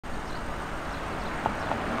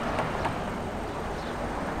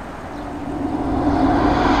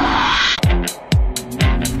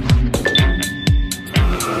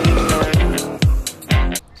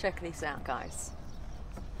guys.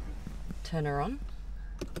 Turn her on.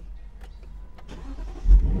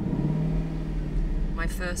 My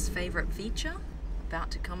first favorite feature about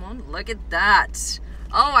to come on. Look at that.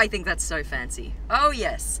 Oh, I think that's so fancy. Oh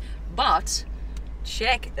yes, but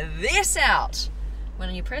check this out.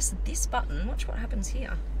 When you press this button, watch what happens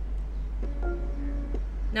here.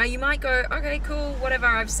 Now you might go, okay, cool, whatever,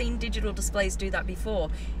 I've seen digital displays do that before.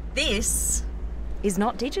 This is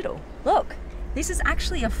not digital. Look, this is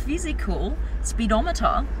actually a physical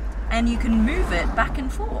speedometer and you can move it back and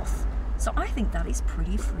forth. So I think that is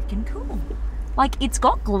pretty freaking cool. Like, it's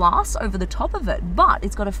got glass over the top of it, but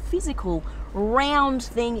it's got a physical round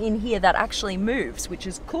thing in here that actually moves, which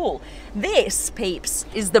is cool. This, peeps,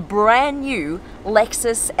 is the brand new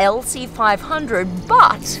Lexus LC500,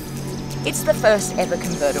 but it's the first ever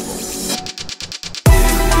convertible.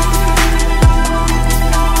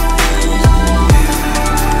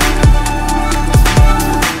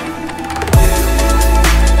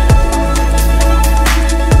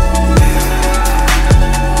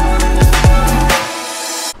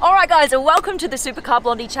 Alright guys, and welcome to the Supercar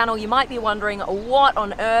Blondie channel. You might be wondering, what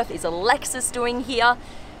on earth is a Lexus doing here?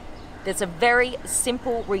 There's a very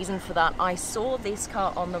simple reason for that. I saw this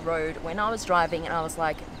car on the road when I was driving and I was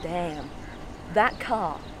like, damn, that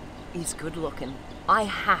car is good looking. I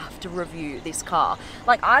have to review this car.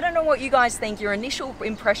 Like, I don't know what you guys think, your initial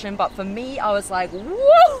impression, but for me, I was like,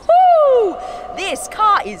 woohoo! This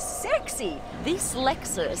car is sexy. This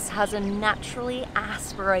Lexus has a naturally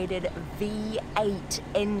aspirated V8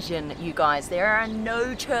 engine, you guys. There are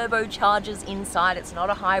no turbochargers inside. It's not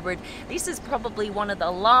a hybrid. This is probably one of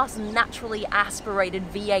the last naturally aspirated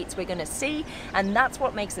V8s we're gonna see, and that's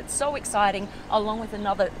what makes it so exciting, along with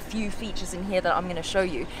another few features in here that I'm gonna show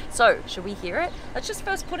you. So, should we hear it? Let's just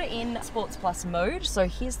first put it in Sports Plus mode. So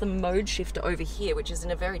here's the mode shifter over here, which is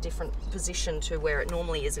in a very different position to where it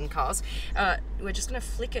normally is in cars. We're just gonna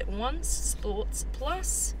flick it once, Sports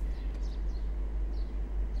Plus.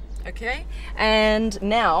 Okay, and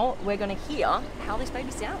now we're gonna hear how this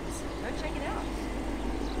baby sounds. Go check it out.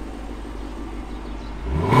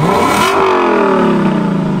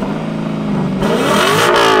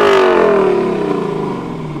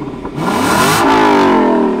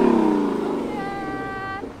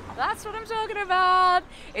 That's what I'm talking about.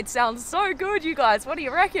 It sounds so good, you guys. What do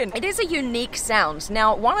you reckon? It is a unique sound.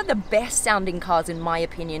 Now, one of the best sounding cars, in my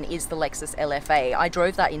opinion, is the Lexus LFA. I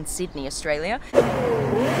drove that in Sydney, Australia.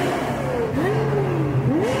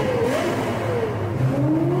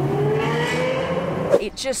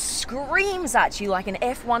 It just screams at you like an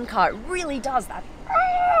F1 car. It really does that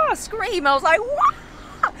scream. I was like,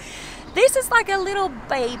 wow! This is like a little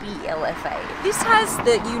baby LFA. This has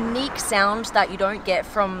the unique sound that you don't get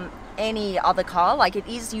from any other car. Like, it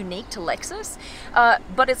is unique to Lexus,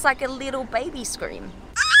 but it's like a little baby scream.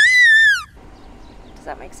 Does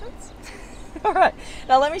that make sense? All right,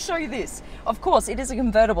 now let me show you this. Of course, it is a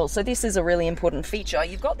convertible, so this is a really important feature.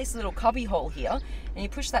 You've got this little cubby hole here, and you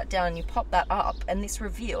push that down, you pop that up, and this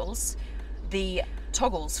reveals the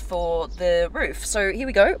toggles for the roof. So here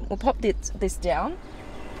we go. We'll pop this down.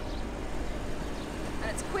 And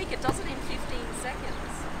it's quick, it does it in 15 seconds.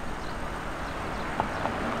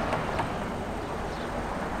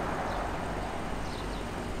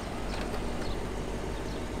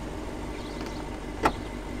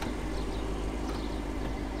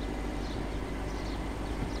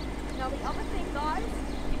 Now the other thing, guys,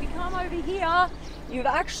 if you come over here, you've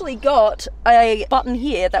actually got a button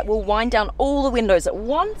here that will wind down all the windows at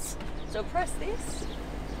once. So press this,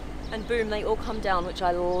 and boom, they all come down, which I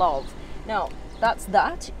love. Now, that's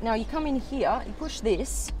that. Now you come in here, you push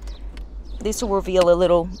this. This will reveal a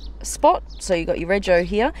little spot. So you got your rego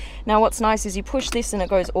here. Now what's nice is you push this and it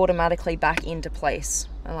goes automatically back into place.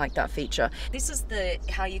 I like that feature. This is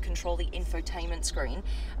how you control the infotainment screen.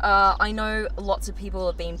 I know lots of people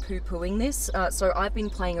have been poo-pooing this, so I've been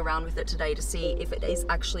playing around with it today to see if it is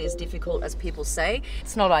actually as difficult as people say.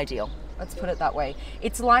 It's not ideal. Let's put it that way.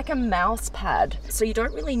 It's like a mouse pad, so you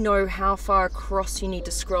don't really know how far across you need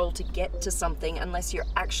to scroll to get to something unless you're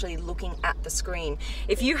actually looking at the screen.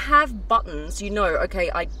 If you have buttons, you know,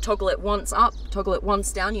 okay, I toggle it once up, toggle it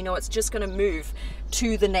once down, you know it's just gonna move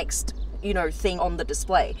to the next, you know, thing on the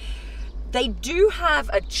display. They do have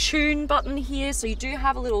a tune button here, so you do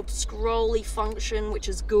have a little scrolly function, which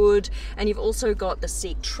is good. And you've also got the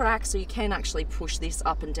seat track, so you can actually push this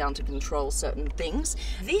up and down to control certain things.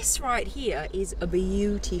 This right here is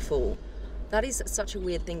beautiful. That is such a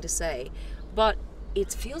weird thing to say, but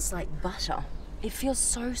it feels like butter. It feels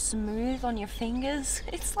so smooth on your fingers.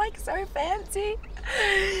 It's like so fancy.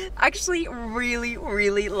 Actually, really,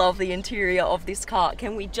 really love the interior of this car.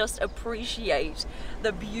 Can we just appreciate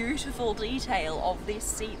the beautiful detail of this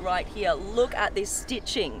seat right here? Look at this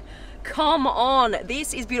stitching. Come on,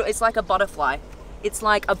 this is beautiful. It's like a butterfly. It's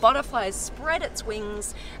like a butterfly has spread its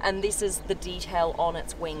wings, and this is the detail on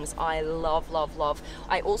its wings. I love, love, love.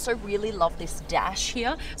 I also really love this dash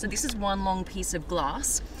here. So this is one long piece of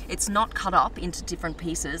glass. It's not cut up into different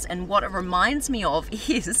pieces, and what it reminds me of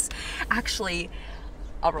is actually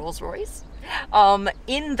a Rolls Royce.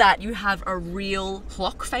 In that you have a real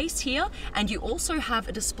clock face here, and you also have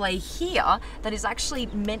a display here that is actually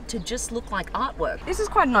meant to just look like artwork. This is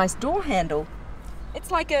quite a nice door handle.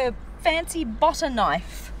 It's like a fancy butter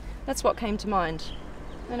knife. That's what came to mind.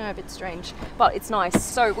 I know, a bit strange, but it's nice.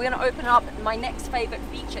 So we're gonna open it up. My next favorite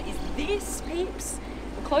feature is this, peeps.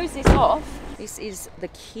 We'll close this off. This is the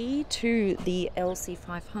key to the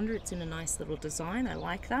LC500. It's in a nice little design. I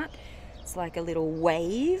like that. It's like a little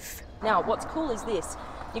wave. Now, what's cool is this.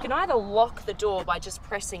 You can either lock the door by just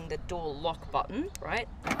pressing the door lock button, right?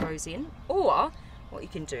 That goes in. Or what you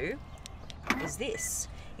can do is this.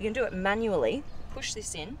 You can do it manually. Push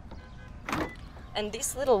this in, and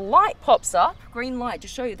this little light pops up, green light, to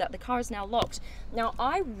show you that the car is now locked. Now,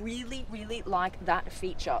 I really, really like that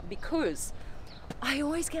feature because I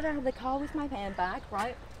always get out of the car with my handbag,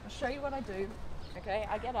 right? I'll show you what I do. Okay,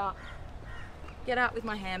 I get out with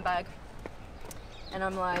my handbag, and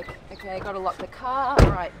I'm like, okay, I gotta lock the car.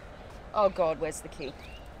 All right. Oh God, where's the key?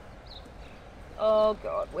 Oh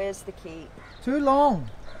God, where's the key? Too long.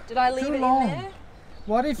 Did I leave it in there?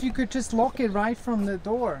 What if you could just lock it right from the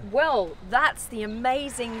door? Well, that's the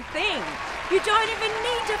amazing thing. You don't even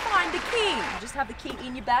need to find the key. You just have the key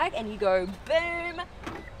in your bag and you go boom,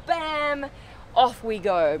 bam, off we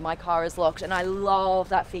go. My car is locked, and I love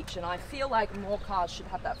that feature, and I feel like more cars should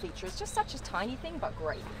have that feature. It's just such a tiny thing, but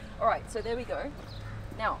great. All right, so there we go.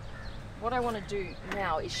 Now, what I want to do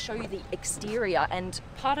now is show you the exterior, and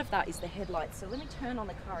part of that is the headlights. So let me turn on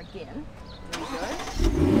the car again. There we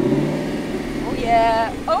go. Oh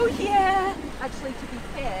yeah, oh yeah! Actually, to be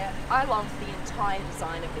fair, I love the entire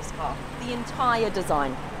design of this car. The entire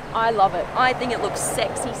design. I love it. I think it looks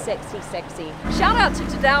sexy, sexy, sexy. Shout out to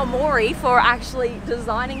Tadao Mori for actually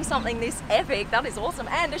designing something this epic. That is awesome.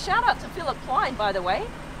 And a shout out to Philip Klein, by the way,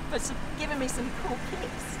 for giving me some cool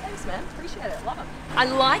kicks. Thanks, man. Appreciate it. Love it. I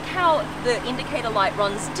like how the indicator light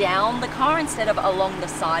runs down the car instead of along the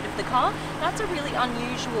side of the car. That's a really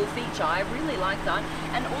unusual feature. I really like that.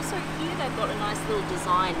 And also here they've got a nice little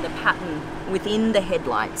design, the pattern within the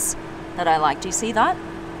headlights that I like. Do you see that?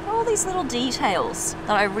 All these little details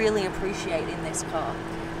that I really appreciate in this car.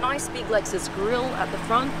 Nice big Lexus grille at the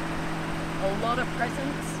front. A lot of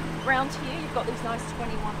presence. Around here you've got these nice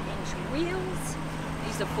 21-inch wheels.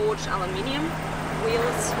 These are forged aluminium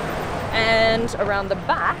wheels. And around the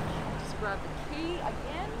back, just grab the key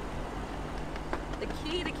again. The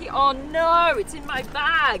key. Oh no, it's in my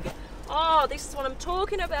bag. Oh, this is what I'm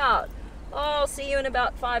talking about. Oh, I'll see you in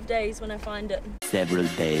about 5 days when I find it. Several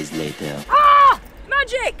days later. Ah!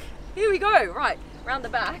 Magic! Here we go. Right, around the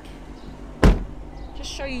back.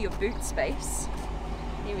 Just show you your boot space.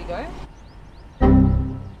 Here we go.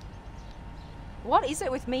 What is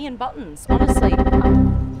it with me and buttons? Honestly,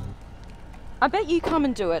 I bet you come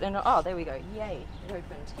and do it, and oh, there we go. Yay, it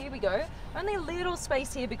opened. Here we go. Only a little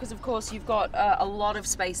space here because, of course, you've got a lot of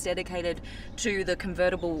space dedicated to the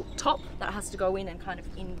convertible top that has to go in and kind of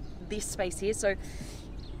in this space here. So,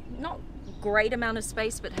 not great amount of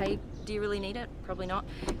space, but hey, do you really need it? Probably not.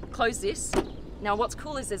 Close this. Now, what's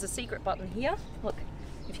cool is there's a secret button here. Look,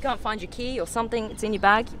 if you can't find your key or something, it's in your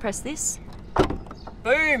bag. You press this.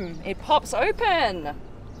 Boom! It pops open.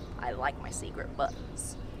 I like my secret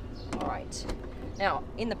buttons. All right, now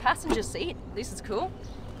in the passenger seat, this is cool.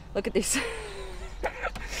 Look at this.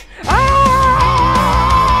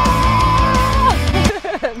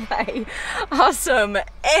 They are some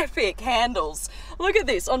epic handles. Look at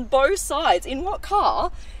this on both sides. In what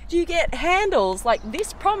car do you get handles like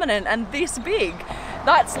this prominent and this big?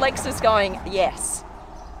 That's Lexus going, yes,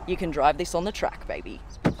 you can drive this on the track, baby.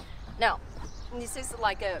 Now, this is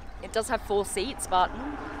like it does have 4 seats, but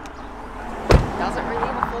does it really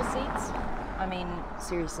have 4 seats? I mean,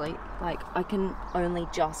 seriously, like I can only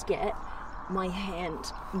just get my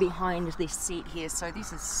hand behind this seat here, so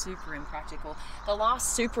this is super impractical. The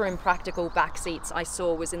last super impractical back seats I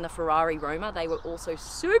saw was in the Ferrari Roma. They were also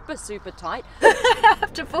super, super tight. I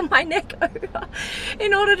have to pull my neck over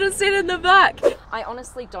in order to sit in the back. I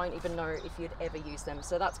honestly don't even know if you'd ever use them.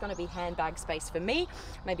 So that's going to be handbag space for me,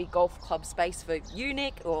 maybe golf club space for you,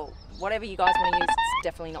 Nick, or whatever you guys want to use. It's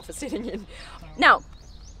definitely not for sitting in. Now,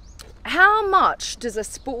 how much does a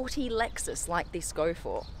sporty Lexus like this go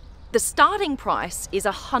for? The starting price is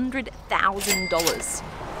 $100,000.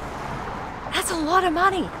 That's a lot of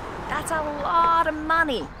money. That's a lot of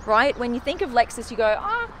money, right? When you think of Lexus, you go,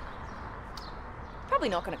 probably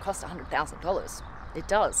not going to cost $100,000. It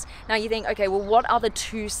does. Now you think, okay, well, what other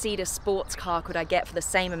two-seater sports car could I get for the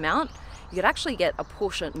same amount? You could actually get a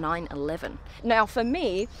Porsche 911. Now for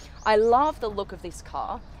me, I love the look of this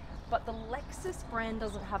car, but the Lexus brand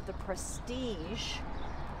doesn't have the prestige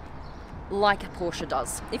like a Porsche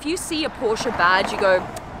does. If you see a Porsche badge, you go,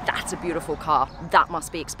 that's a beautiful car. That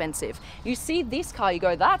must be expensive. You see this car, you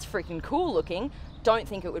go, that's freaking cool looking. Don't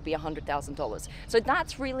think it would be $100,000. So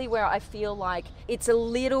that's really where I feel like it's a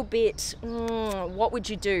little bit, what would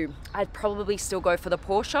you do? I'd probably still go for the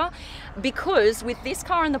Porsche, because with this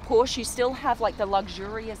car and the Porsche, you still have like the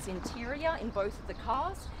luxurious interior in both of the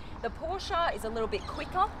cars. The Porsche is a little bit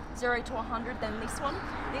quicker, 0 to 100, than this one.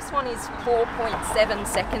 This one is 4.7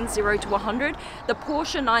 seconds, 0 to 100. The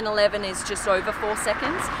Porsche 911 is just over 4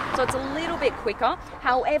 seconds, so it's a little bit quicker.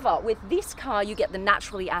 However, with this car, you get the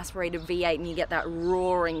naturally aspirated V8 and you get that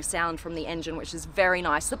roaring sound from the engine, which is very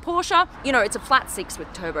nice. The Porsche, you know, it's a flat 6 with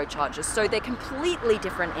turbochargers, so they're completely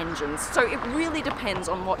different engines. So it really depends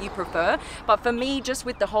on what you prefer. But for me, just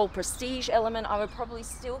with the whole prestige element, I would probably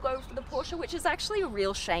still go for the Porsche, which is actually a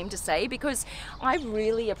real shame to say, because I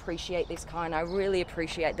really appreciate this car and I really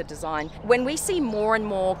appreciate the design. When we see more and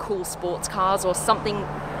more cool sports cars or something,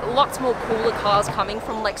 lots more cooler cars coming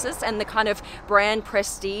from Lexus, and the kind of brand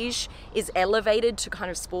prestige is elevated to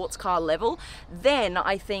kind of sports car level, then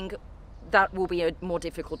I think that will be a more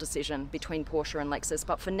difficult decision between Porsche and Lexus.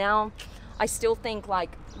 But for now, I still think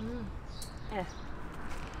like,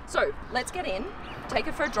 So let's get in, take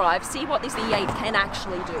it for a drive, see what this V8 can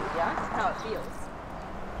actually do, yeah? How it feels.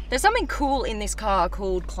 There's something cool in this car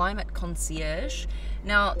called Climate Concierge.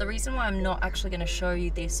 Now, the reason why I'm not actually going to show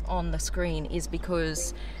you this on the screen is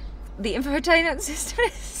because the infotainment system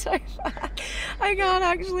is so bad. I can't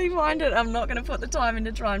actually find it. I'm not going to put the time in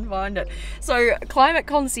to try and find it. So Climate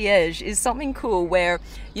Concierge is something cool where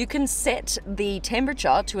you can set the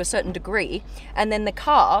temperature to a certain degree, and then the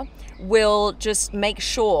car will just make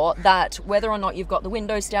sure that whether or not you've got the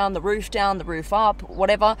windows down, the roof up,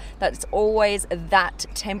 whatever, that's always that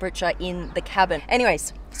temperature in the cabin.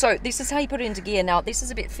 Anyways, so this is how you put it into gear. Now, this is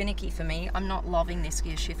a bit finicky for me. I'm not loving this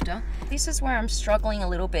gear shifter. This is where I'm struggling a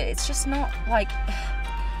little bit. It's just not like,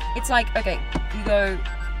 it's like, okay, you go,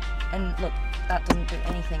 and look, that doesn't do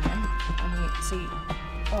anything then. And you see,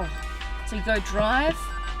 so you go drive,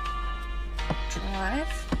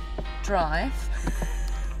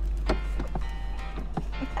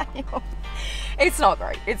 It's not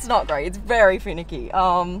great. It's not great. It's very finicky.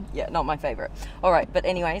 Yeah, not my favorite. All right, but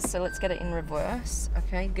anyways, so let's get it in reverse.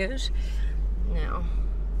 Okay, good. Now,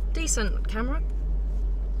 decent camera.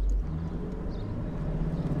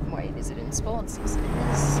 Wait, is it in sports? Yes, it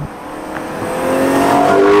is.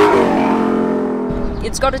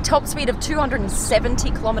 It's got a top speed of 270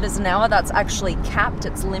 kilometers an hour. That's actually capped.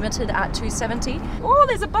 It's limited at 270. Oh,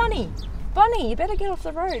 there's a bunny. Bunny, you better get off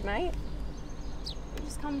the road, mate.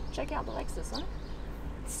 Come check out the Lexus, huh?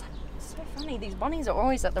 It's so funny. These bunnies are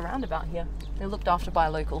always at the roundabout here. They're looked after by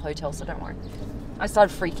a local hotel, so don't worry. I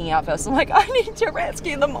started freaking out first. I'm like, I need to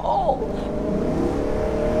rescue them all.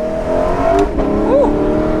 Ooh.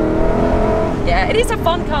 Yeah, it is a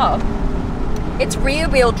fun car. It's rear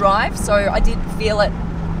wheel drive, so I did feel it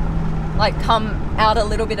like come out a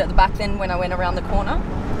little bit at the back then when I went around the corner.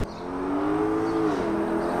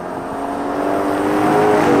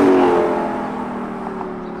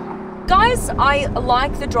 Guys, I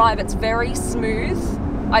like the drive. It's very smooth.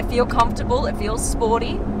 I feel comfortable. It feels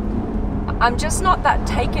sporty. I'm just not that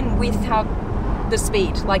taken with the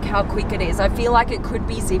speed, like how quick it is. I feel like it could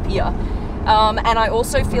be zippier. And I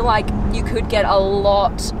also feel like you could get a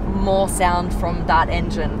lot more sound from that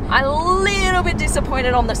engine. I'm a little bit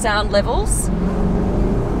disappointed on the sound levels.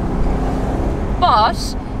 But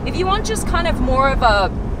if you want just kind of more of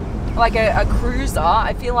a cruiser,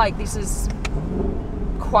 I feel like this is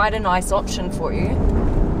quite a nice option for you.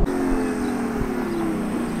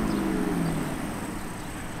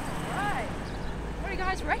 Alright, what do you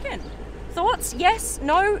guys reckon? Thoughts? Yes?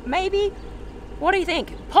 No? Maybe? What do you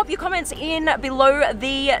think? Pop your comments in below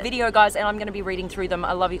the video, guys, and I'm going to be reading through them.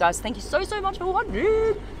 I love you guys. Thank you so much for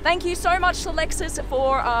watching. Thank you so much to Lexus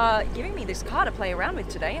for giving me this car to play around with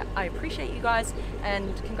today. I appreciate you guys,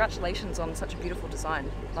 and congratulations on such a beautiful design.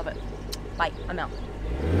 Love it. Bye. I'm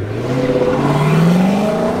out.